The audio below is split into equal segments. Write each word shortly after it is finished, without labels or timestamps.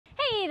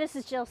Hey, this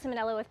is Jill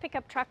Ciminillo with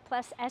Pickup Truck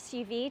Plus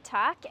SUV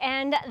Talk,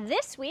 and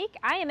this week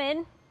I am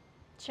in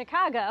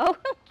Chicago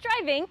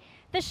driving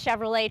the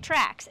Chevrolet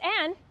Trax,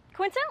 and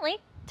coincidentally,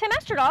 Tim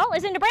Esterdahl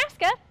is in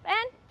Nebraska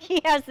and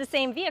he has the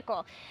same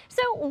vehicle.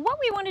 So what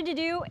we wanted to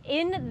do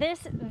in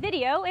this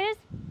video is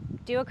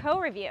do a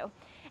co-review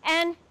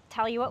and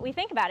tell you what we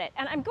think about it.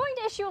 And I'm going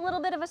to issue a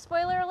little bit of a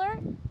spoiler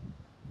alert.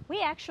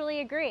 We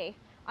actually agree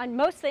on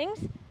most things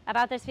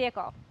about this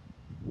vehicle.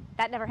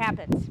 That never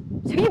happens.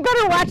 So you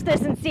better watch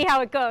this and see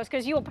how it goes,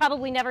 because you will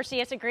probably never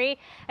see us agree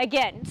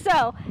again.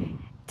 So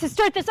to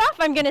start this off,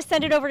 I'm going to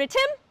send it over to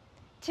Tim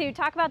to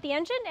talk about the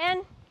engine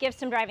and give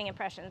some driving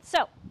impressions.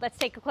 So let's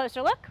take a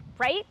closer look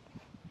right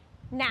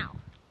now.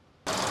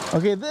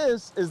 Okay,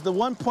 this is the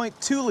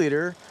 1.2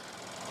 liter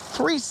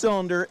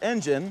 3-cylinder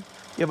engine.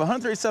 You have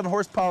 137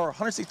 horsepower,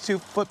 162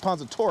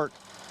 foot-pounds of torque,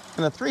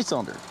 and a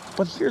 3-cylinder.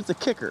 But here's the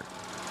kicker.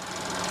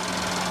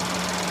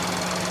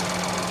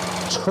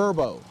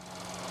 Turbo.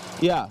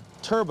 Yeah,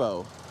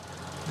 turbo.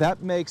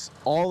 That makes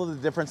all of the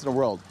difference in the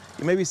world.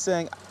 You may be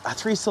saying, a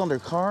 3-cylinder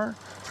car,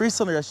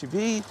 3-cylinder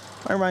SUV,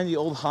 might remind you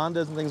of old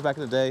Hondas and things back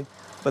in the day,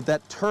 but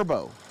that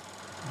turbo,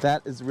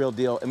 that is the real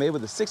deal. And made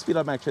with a 6-speed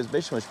automatic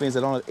transmission, which means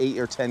I don't have 8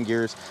 or 10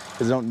 gears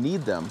because I don't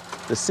need them.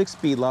 The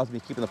 6-speed allows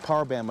me to keep the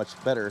power band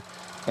much better,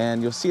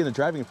 and you'll see in the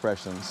driving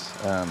impressions,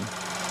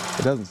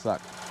 it doesn't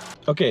suck.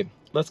 Okay,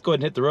 let's go ahead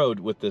and hit the road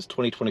with this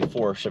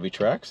 2024 Chevy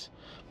Trax.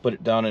 Put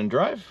it down and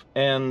drive,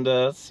 and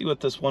let's see what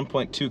this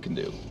 1.2 can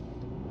do.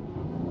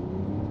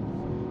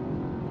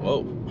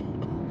 Whoa,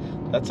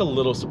 that's a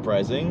little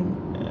surprising.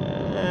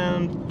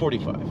 And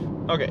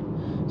 45. Okay,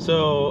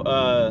 so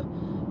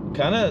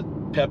kind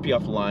of peppy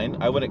off the line.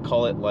 I wouldn't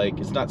call it like,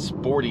 it's not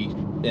sporty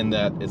in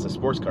that it's a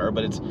sports car,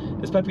 but it's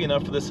peppy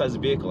enough for this size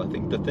of vehicle. I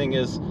think the thing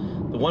is,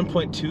 the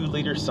 1.2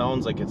 liter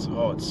sounds like it's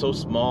so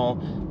small,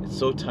 it's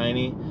so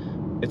tiny.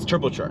 It's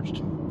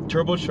turbocharged.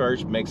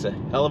 Turbocharged makes a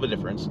hell of a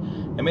difference.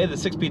 And maybe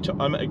the 6-speed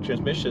automatic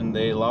transmission,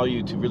 they allow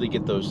you to really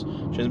get those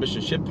transmission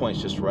shift points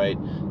just right.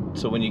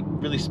 So when you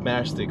really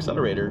smash the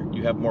accelerator,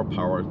 you have more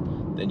power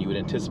than you would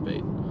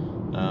anticipate.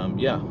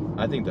 Yeah,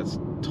 I think that's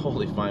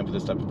totally fine for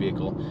this type of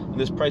vehicle. And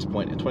this price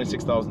point at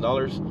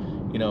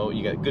 $26,000, you know,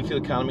 you got good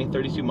fuel economy,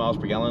 32 miles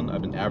per gallon.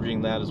 I've been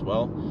averaging that as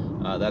well.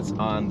 That's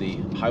on the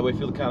highway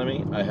fuel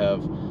economy. I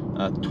have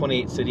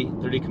 28 city,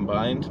 30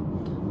 combined,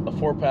 a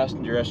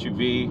 4-passenger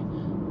SUV,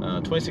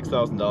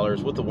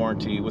 $26,000 with the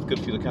warranty, with good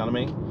fuel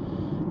economy.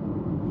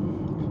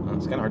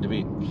 It's kind of hard to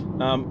beat.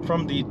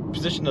 From the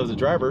position of the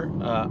driver,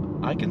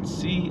 I can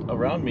see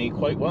around me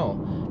quite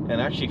well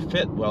and actually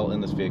fit well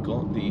in this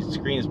vehicle. The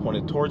screen is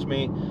pointed towards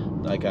me.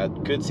 I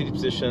got good seating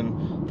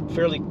position,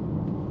 fairly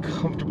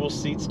comfortable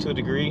seats to a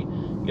degree.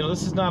 You know,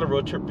 this is not a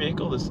road trip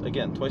vehicle. This,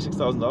 again,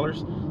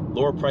 $26,000,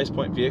 lower price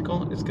point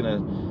vehicle. It's gonna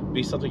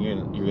be something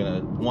you're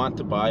gonna want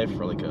to buy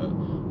for like a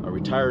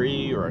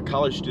retiree or a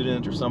college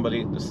student or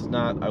somebody. This is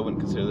not, I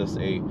wouldn't consider this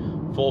a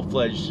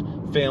full-fledged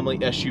family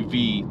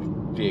SUV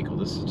vehicle.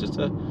 This is just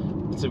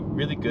it's a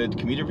really good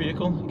commuter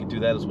vehicle. You can do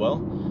that as well,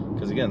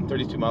 because again,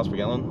 32 miles per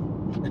gallon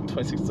and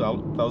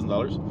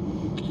 $26,000.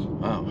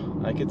 Wow,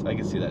 I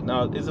can see that.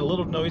 Now, is it a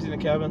little noisy in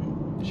the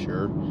cabin?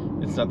 Sure.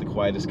 It's not the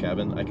quietest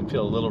cabin. I can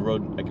feel a little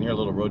road, I can hear a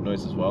little road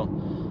noise as well,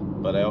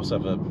 but I also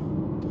have a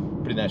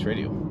pretty nice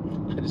radio.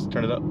 I just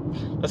turn it up.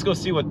 Let's go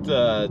see what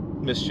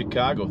Miss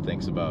Chicago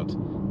thinks about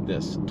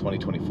this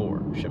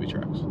 2024 Chevy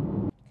Trax.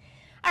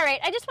 All right,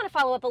 I just want to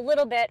follow up a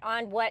little bit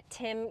on what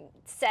Tim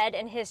said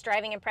in his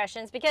driving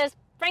impressions, because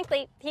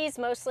frankly, he's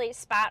mostly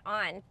spot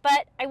on.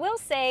 But I will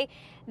say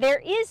there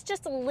is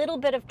just a little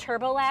bit of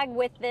turbo lag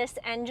with this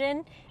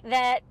engine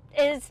that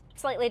is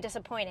slightly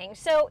disappointing.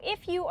 So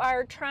if you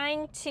are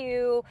trying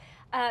to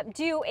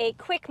do a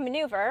quick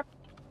maneuver,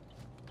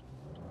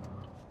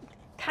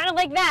 kind of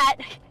like that,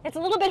 it's a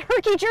little bit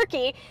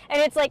herky-jerky,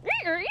 and it's like,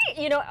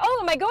 you know, oh,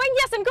 am I going?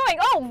 Yes, I'm going.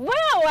 Oh,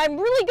 wow, I'm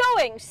really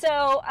going.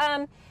 So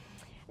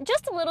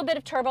just a little bit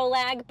of turbo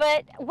lag,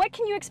 but what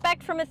can you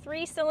expect from a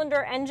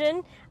 3-cylinder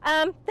engine?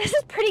 This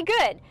is pretty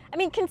good. I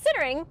mean,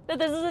 considering that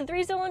this is a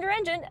 3-cylinder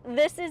engine,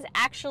 this is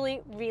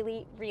actually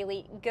really,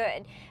 really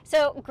good.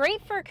 So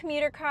great for a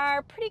commuter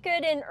car, pretty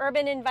good in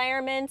urban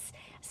environments,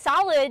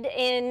 solid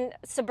in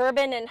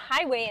suburban and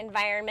highway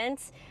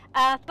environments,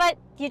 but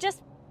you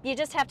just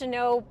have to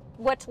know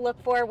what to look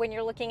for when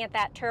you're looking at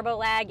that turbo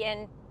lag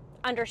and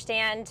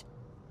understand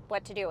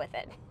what to do with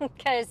it,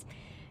 because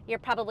you're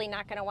probably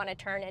not going to want to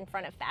turn in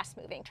front of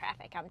fast-moving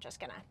traffic. I'm just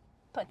going to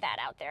put that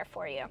out there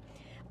for you.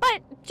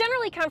 But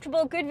generally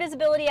comfortable, good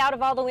visibility out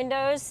of all the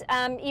windows.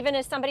 Even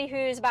as somebody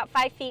who's about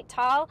 5 feet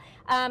tall,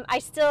 I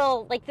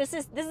still, like, this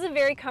is a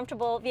very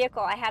comfortable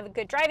vehicle. I have a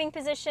good driving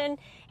position,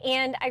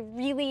 and I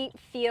really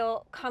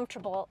feel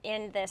comfortable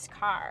in this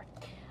car.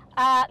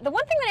 The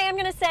one thing that I am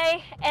going to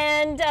say,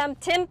 and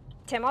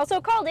Tim also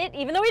called it,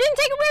 even though he didn't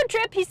take a road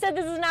trip, he said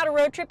this is not a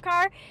road trip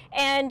car,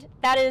 and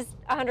that is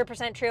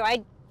 100% true.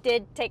 I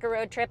did take a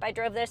road trip. I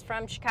drove this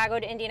from Chicago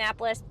to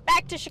Indianapolis,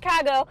 back to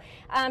Chicago,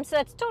 so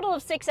that's a total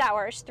of 6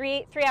 hours,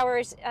 three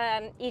hours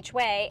each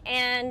way,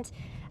 and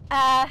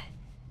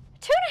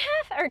 2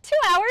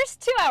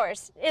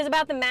 hours is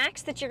about the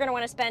max that you're going to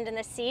want to spend in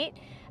this seat,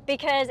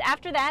 because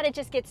after that it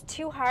just gets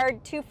too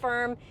hard, too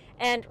firm,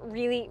 and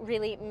really,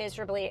 really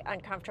miserably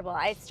uncomfortable.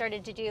 I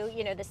started to do,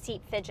 you know, the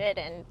seat fidget,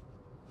 and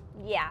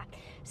yeah.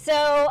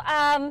 So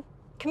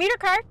commuter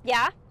car,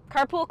 yeah.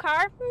 Carpool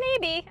car,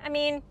 maybe. I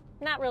mean,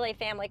 not really a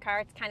family car,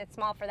 it's kind of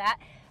small for that,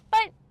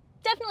 but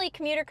definitely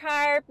commuter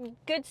car,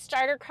 good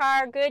starter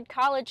car, good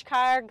college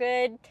car,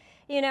 good,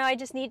 you know, I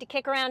just need to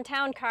kick around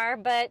town car.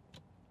 But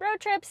road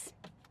trips,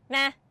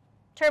 nah.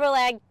 Turbo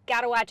lag,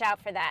 gotta watch out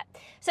for that.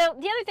 So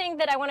the other thing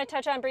that I want to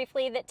touch on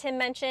briefly that Tim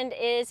mentioned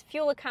is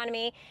fuel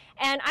economy.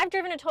 And I've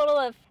driven a total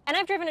of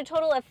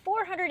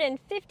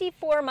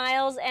 454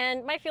 miles,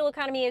 and my fuel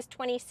economy is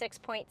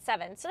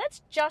 26.7. So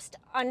that's just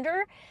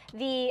under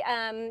the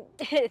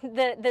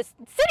the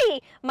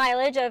city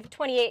mileage of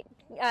 28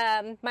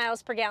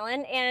 miles per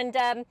gallon, and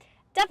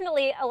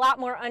definitely a lot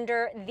more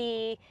under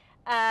the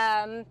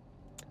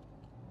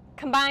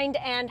combined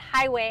and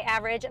highway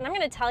average. And I'm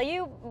going to tell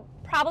you,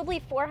 probably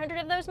 400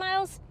 of those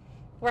miles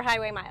were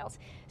highway miles.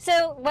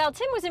 So while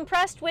Tim was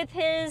impressed with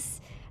his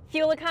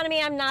fuel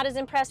economy, I'm not as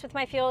impressed with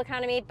my fuel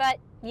economy, but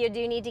you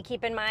do need to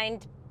keep in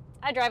mind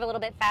I drive a little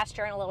bit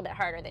faster and a little bit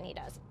harder than he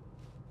does.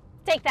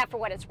 Take that for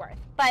what it's worth.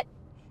 But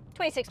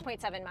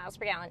 26.7 miles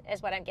per gallon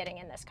is what I'm getting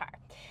in this car.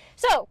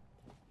 So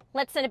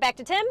let's send it back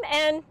to Tim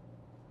and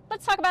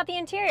let's talk about the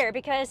interior,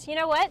 because you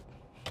know what?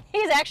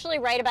 He's actually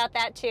right about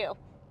that too.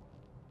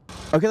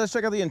 Okay, let's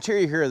check out the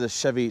interior here of the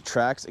Chevy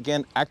Trax.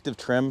 Again, active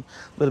trim,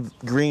 a bit of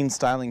green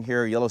styling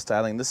here, yellow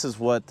styling. This is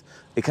what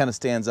it kind of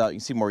stands out. You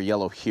see more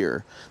yellow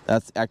here.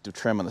 That's active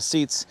trim on the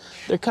seats.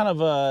 They're kind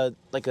of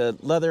like a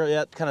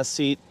leatherette kind of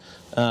seat.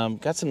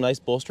 Got some nice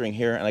bolstering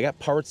here, and I got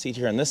powered seat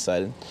here on this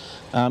side.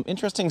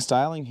 Interesting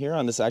styling here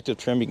on this active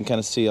trim. You can kind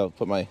of see, I'll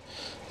put my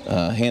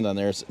hand on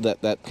there,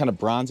 that kind of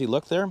bronzy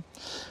look there.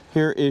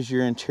 Here is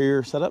your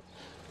interior setup.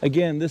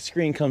 Again, this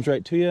screen comes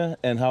right to you,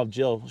 and how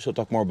she'll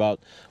talk more about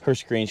her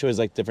screen. She always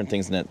likes different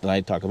things in it than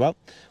I talk about.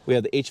 We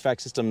have the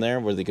HVAC system there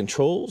where the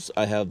controls.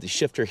 I have the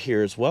shifter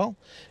here as well.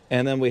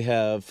 And then we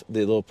have the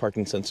little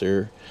parking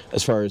sensor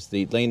as far as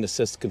the lane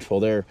assist control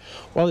there.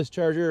 Wireless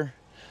charger,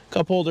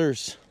 cup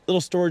holders,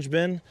 little storage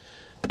bin,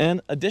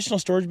 and additional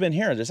storage bin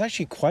here. There's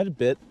actually quite a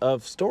bit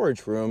of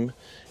storage room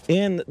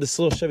in this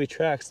little Chevy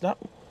Trax. Not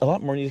a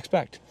lot more than you'd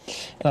expect.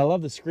 And I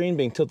love the screen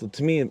being tilted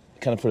to me,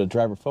 kind of for the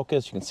driver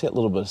focus. You can see a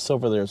little bit of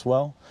silver there as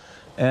well.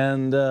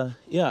 And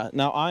yeah,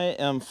 now I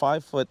am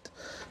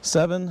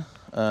 5'7",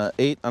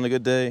 8 on a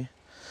good day,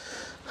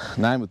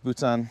 9 with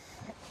boots on.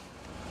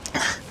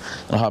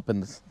 I'll hop in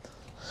this.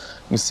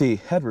 You can see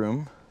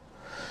headroom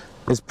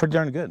is pretty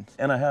darn good.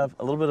 And I have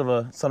a little bit of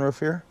a sunroof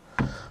here,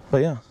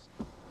 but yeah,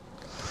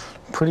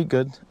 pretty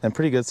good, and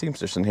pretty good seam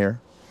position here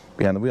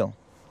behind the wheel.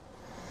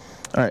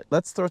 All right,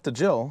 let's throw it to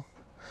Jill,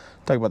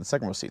 talk about the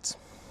second row seats.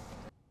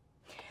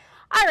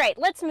 All right,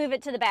 let's move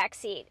it to the back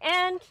seat,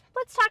 and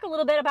let's talk a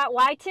little bit about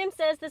why Tim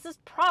says this is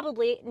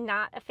probably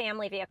not a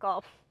family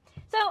vehicle.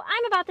 So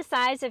I'm about the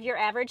size of your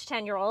average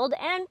 10-year-old,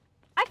 and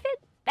I fit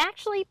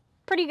actually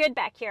pretty good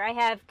back here. I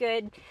have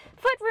good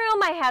foot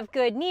room, I have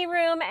good knee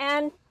room,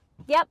 and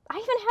yep, I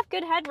even have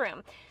good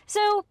headroom.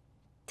 So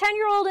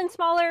 10-year-old and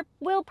smaller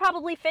will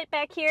probably fit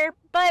back here,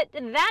 but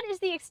that is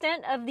the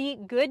extent of the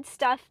good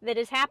stuff that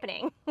is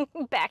happening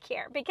back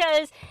here,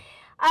 because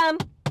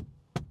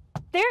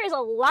there is a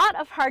lot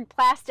of hard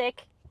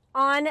plastic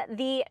on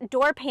the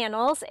door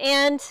panels,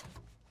 and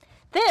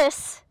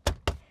this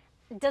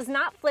does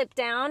not flip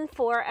down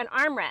for an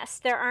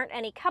armrest. There aren't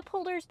any cup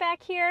holders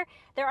back here.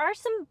 There are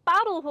some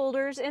bottle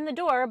holders in the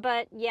door,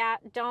 but yeah,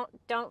 don't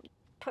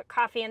put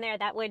coffee in there.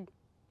 That would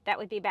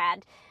be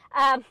bad.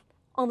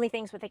 Only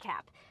things with a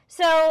cap.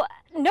 So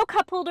no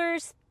cup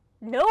holders,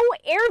 no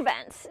air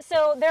vents.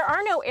 So there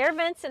are no air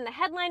vents in the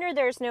headliner.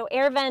 There's no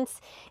air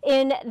vents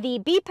in the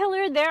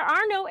B-pillar. There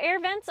are no air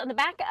vents on the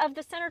back of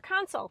the center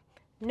console.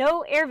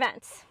 No air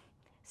vents.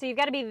 So you've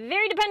got to be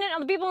very dependent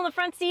on the people in the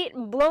front seat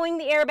blowing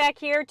the air back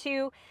here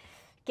to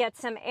get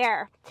some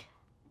air.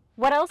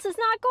 What else is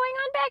not going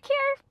on back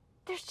here?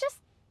 There's just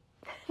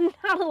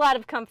not a lot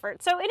of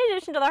comfort. So in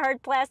addition to the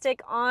hard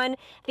plastic on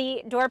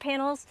the door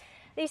panels,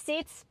 these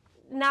seats,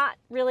 not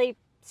really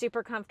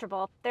super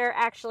comfortable. They're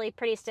actually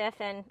pretty stiff,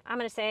 and I'm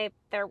going to say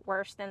they're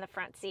worse than the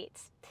front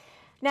seats.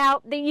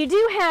 Now, you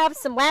do have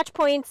some latch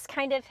points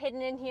kind of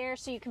hidden in here,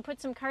 so you can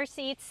put some car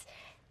seats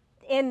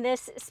in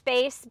this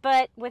space,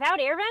 but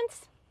without air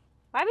vents,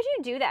 why would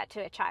you do that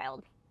to a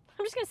child?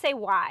 I'm just going to say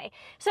why.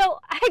 So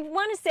I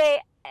want to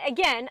say,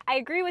 again, I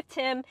agree with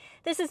Tim.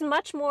 This is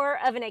much more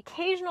of an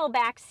occasional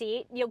back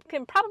seat. You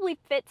can probably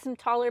fit some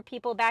taller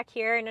people back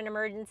here in an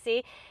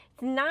emergency.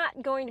 It's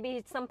not going to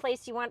be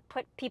someplace you want to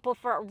put people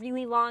for a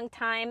really long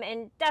time,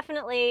 and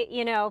definitely,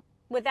 you know,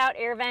 without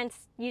air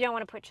vents, you don't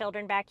want to put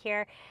children back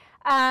here.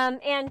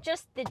 And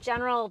just the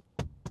general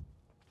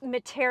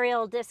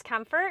material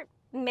discomfort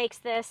makes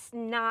this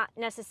not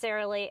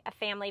necessarily a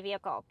family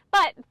vehicle.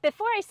 But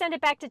before I send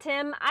it back to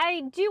Tim,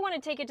 I do want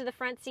to take it to the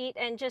front seat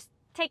and just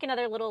take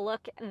another little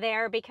look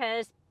there,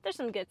 because there's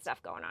some good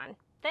stuff going on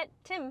that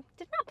Tim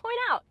did not point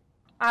out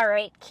All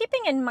right, keeping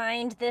in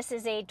mind this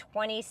is a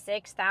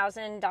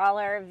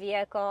 $26,000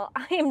 vehicle,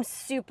 I am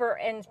super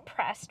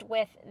impressed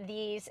with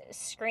these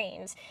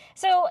screens.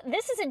 So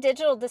this is a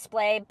digital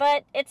display,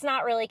 but it's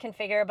not really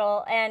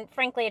configurable, and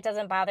frankly, it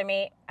doesn't bother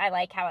me. I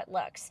like how it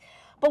looks.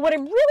 But what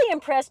I'm really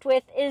impressed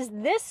with is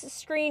this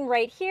screen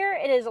right here.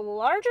 It is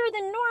larger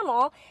than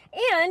normal,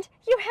 and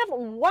you have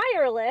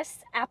wireless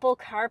Apple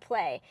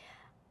CarPlay.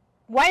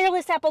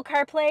 Wireless Apple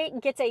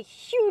CarPlay gets a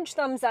huge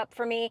thumbs up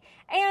for me,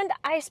 and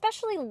I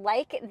especially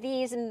like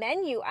these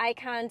menu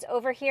icons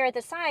over here at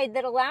the side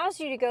that allows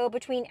you to go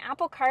between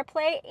Apple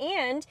CarPlay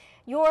and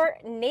your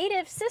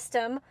native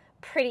system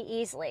pretty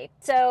easily.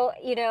 So,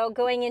 you know,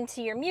 going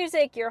into your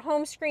music, your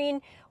home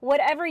screen,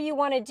 whatever you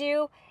want to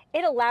do,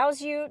 it allows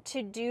you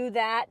to do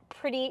that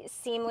pretty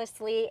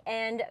seamlessly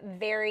and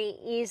very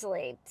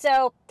easily.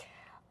 So,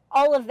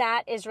 all of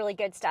that is really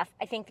good stuff.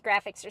 I think the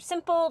graphics are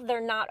simple,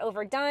 they're not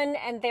overdone,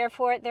 and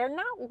therefore they're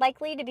not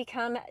likely to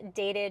become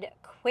dated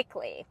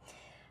quickly.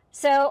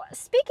 So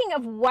speaking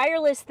of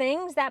wireless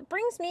things, that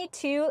brings me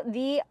to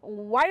the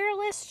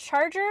wireless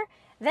charger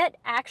that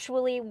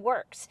actually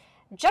works.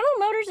 General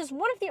Motors is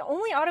one of the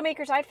only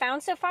automakers I've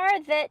found so far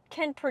that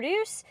can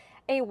produce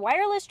a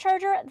wireless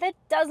charger that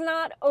does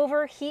not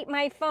overheat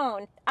my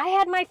phone. I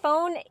had my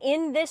phone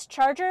in this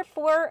charger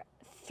for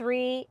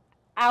 3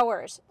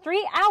 hours.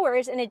 3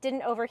 hours and it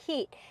didn't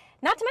overheat.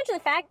 Not to mention the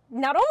fact,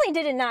 not only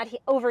did it not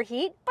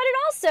overheat, but it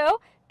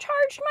also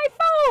charged my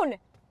phone.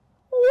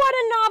 What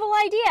a novel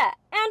idea.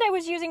 And I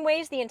was using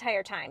Waze the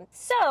entire time.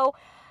 So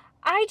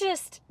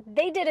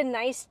they did a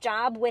nice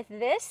job with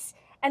this.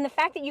 And the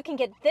fact that you can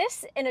get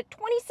this in a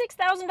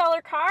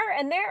 $26,000 car,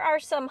 and there are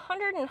some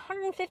 $100,000 and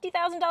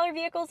 $150,000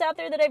 vehicles out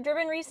there that I've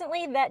driven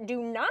recently that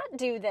do not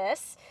do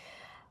this.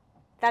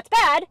 That's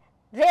bad.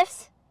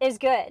 This is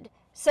good.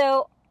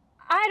 So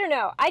I don't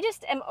know. I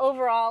just am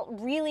overall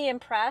really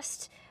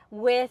impressed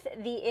with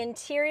the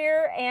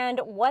interior and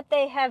what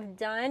they have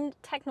done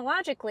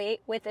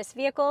technologically with this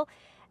vehicle.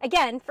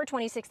 Again, for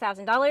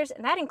 $26,000,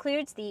 and that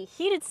includes the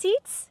heated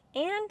seats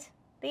and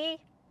the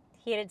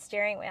heated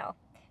steering wheel.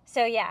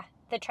 So yeah,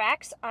 the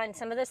Trax on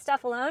some of this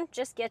stuff alone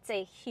just gets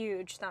a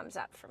huge thumbs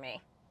up for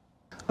me.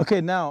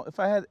 Okay, now, if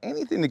I had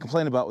anything to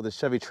complain about with the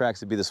Chevy Trax,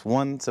 it'd be this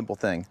one simple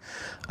thing,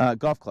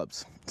 golf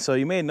clubs. So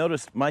you may have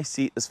noticed my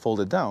seat is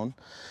folded down,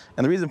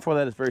 and the reason for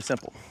that is very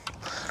simple.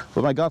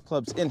 With my golf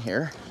clubs in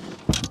here,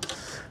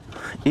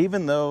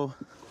 even though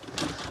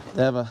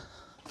they have a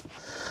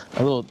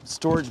little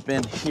storage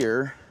bin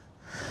here,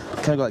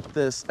 kind of go like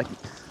this,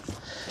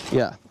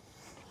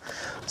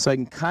 so I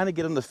can kind of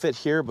get them to fit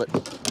here, but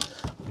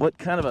what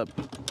kind of a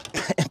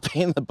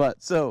pain in the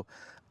butt. So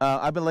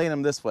I've been laying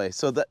them this way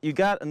so that you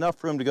got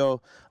enough room to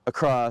go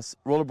across.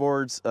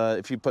 Rollerboards,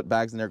 if you put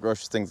bags in there,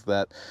 groceries, things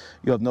like that,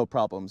 you'll have no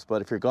problems.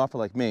 But if you're a golfer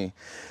like me,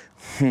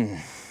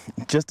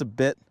 just a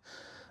bit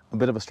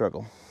of a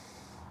struggle.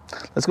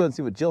 Let's go ahead and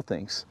see what Jill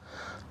thinks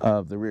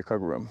of the rear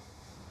cargo room.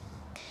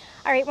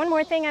 All right, one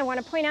more thing I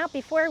want to point out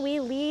before we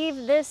leave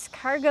this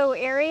cargo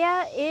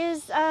area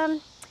is,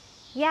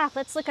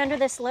 let's look under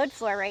this load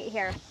floor right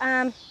here.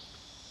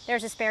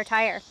 There's a spare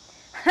tire.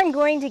 I'm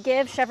going to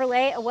give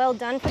Chevrolet a well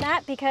done for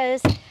that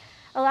because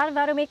a lot of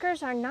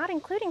automakers are not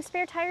including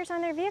spare tires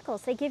on their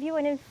vehicles. They give you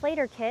an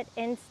inflator kit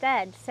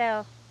instead.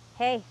 So,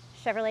 hey,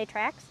 Chevrolet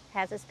Trax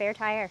has a spare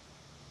tire.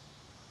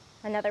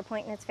 Another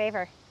point in its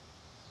favor.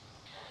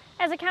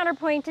 As a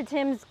counterpoint to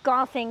Tim's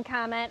golfing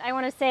comment, I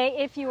want to say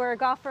if you were a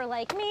golfer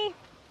like me,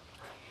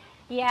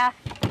 yeah,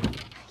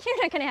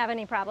 you're not going to have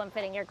any problem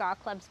fitting your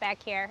golf clubs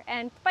back here.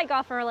 And by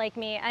golfer like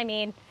me, I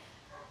mean,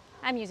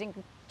 I'm using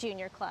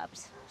junior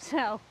clubs.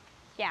 So,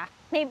 yeah,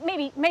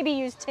 maybe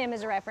use Tim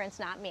as a reference,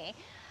 not me.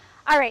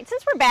 All right,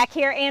 since we're back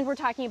here and we're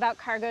talking about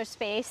cargo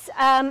space,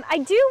 I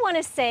do want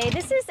to say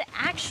this is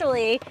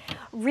actually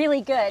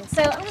really good.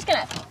 So I'm just going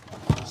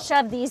to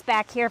shove these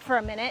back here for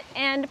a minute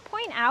and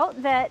point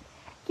out that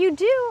you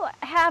do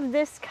have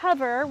this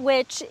cover,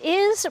 which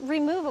is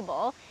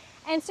removable.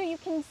 And so you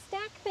can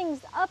stack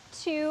things up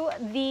to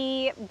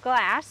the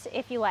glass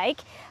if you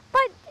like,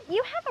 but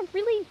you have a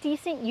really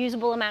decent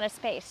usable amount of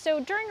space. So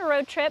during a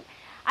road trip,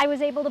 I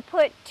was able to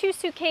put 2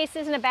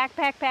 suitcases and a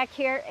backpack back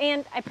here,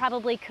 and I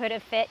probably could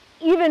have fit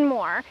even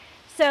more.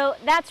 So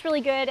that's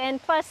really good.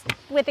 And plus,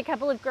 with a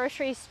couple of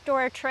grocery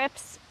store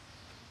trips,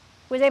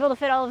 was able to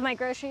fit all of my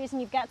groceries,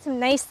 and you've got some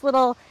nice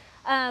little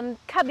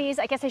cubbies.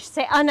 I guess I should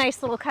say a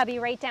nice little cubby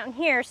right down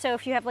here. So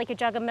if you have like a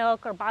jug of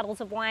milk or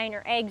bottles of wine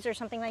or eggs or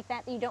something like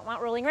that that you don't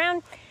want rolling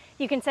around,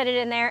 you can set it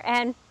in there,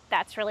 and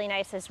that's really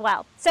nice as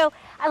well. So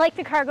I like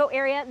the cargo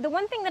area. The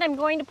one thing that I'm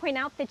going to point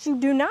out that you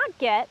do not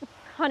get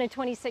on a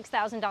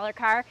 $26,000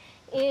 car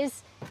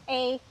is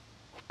a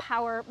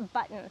power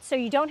button. So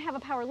you don't have a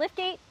power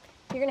liftgate.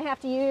 You're gonna have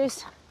to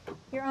use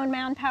your own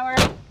manpower.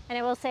 And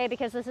I will say,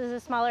 because this is a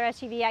smaller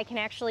SUV, I can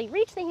actually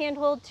reach the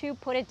handhold to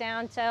put it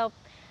down. So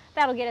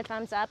that'll get a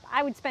thumbs up.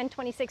 I would spend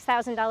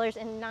 $26,000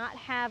 and not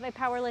have a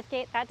power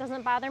liftgate. That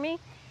doesn't bother me,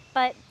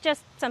 but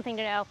just something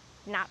to know,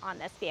 not on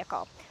this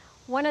vehicle.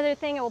 One other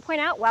thing I will point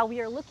out while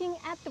we are looking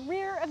at the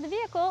rear of the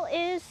vehicle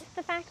is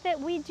the fact that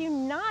we do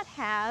not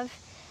have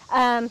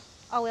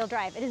all-wheel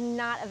drive. It is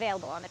not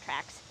available on the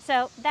Trax.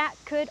 So that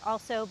could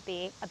also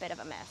be a bit of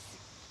a miss.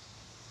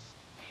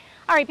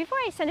 All right, before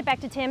I send it back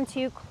to Tim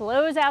to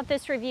close out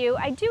this review,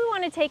 I do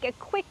want to take a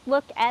quick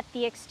look at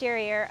the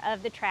exterior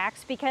of the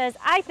Trax because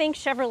I think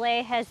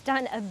Chevrolet has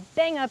done a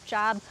bang-up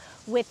job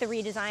with the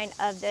redesign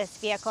of this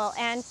vehicle,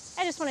 and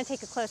I just want to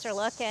take a closer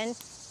look and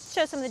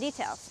show some of the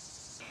details.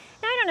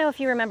 Now, I don't know if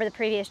you remember the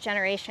previous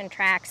generation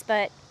Trax,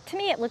 but to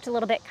me it looked a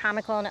little bit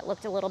comical and it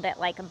looked a little bit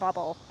like a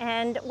bubble.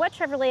 And what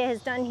Chevrolet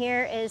has done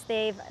here is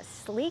they've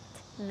sleeked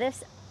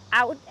this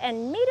out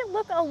and made it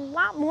look a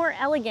lot more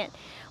elegant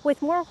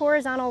with more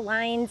horizontal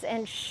lines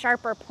and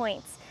sharper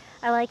points.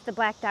 I like the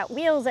blacked out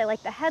wheels, I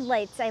like the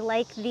headlights, I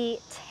like the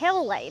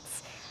tail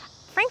lights.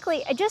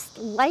 Frankly, I just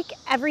like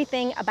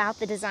everything about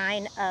the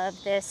design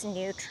of this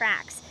new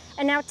Trax.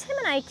 And now Tim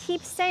and I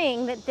keep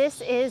saying that this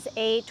is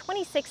a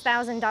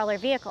 $26,000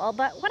 vehicle,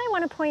 but what I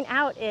want to point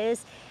out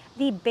is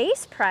the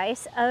base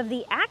price of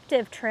the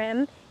active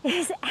trim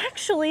is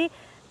actually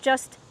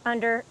just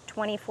under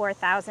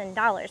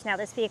 $24,000. Now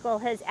this vehicle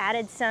has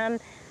added some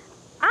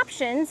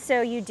options,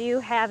 so you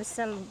do have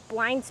some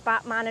blind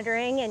spot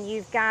monitoring, and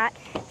you've got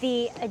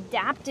the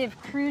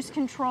adaptive cruise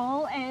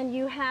control, and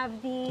you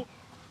have the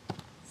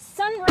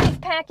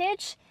sunroof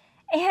package.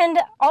 And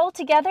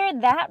altogether,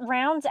 that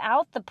rounds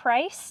out the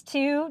price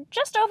to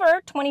just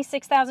over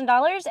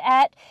 $26,000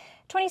 at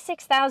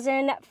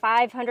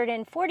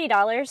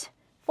 $26,540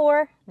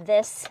 for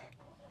this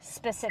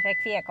specific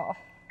vehicle.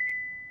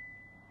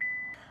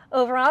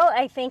 Overall,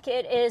 I think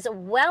it is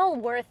well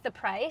worth the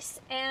price,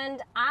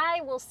 and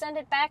I will send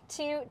it back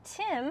to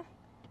Tim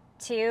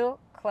to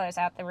close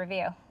out the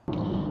review.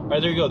 All right,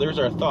 there you go. There's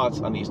our thoughts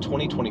on these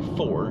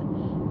 2024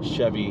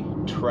 Chevy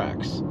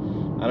Trax.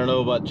 I don't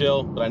know about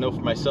Jill, but I know for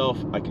myself,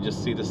 I can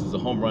just see this as a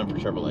home run for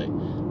Chevrolet.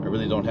 I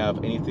really don't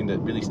have anything that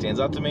really stands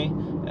out to me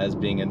as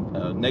being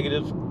a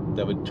negative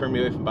that would turn me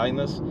away from buying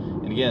this.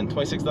 And again,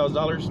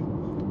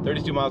 $26,000,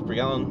 32 miles per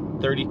gallon,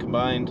 30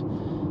 combined.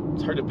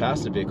 It's hard to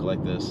pass a vehicle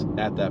like this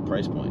at that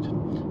price point.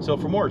 So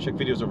for more, check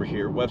videos over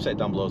here, website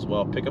down below as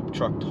well,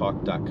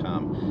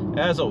 pickuptrucktalk.com.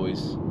 As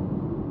always,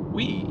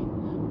 we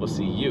will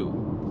see you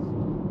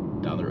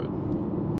down the road.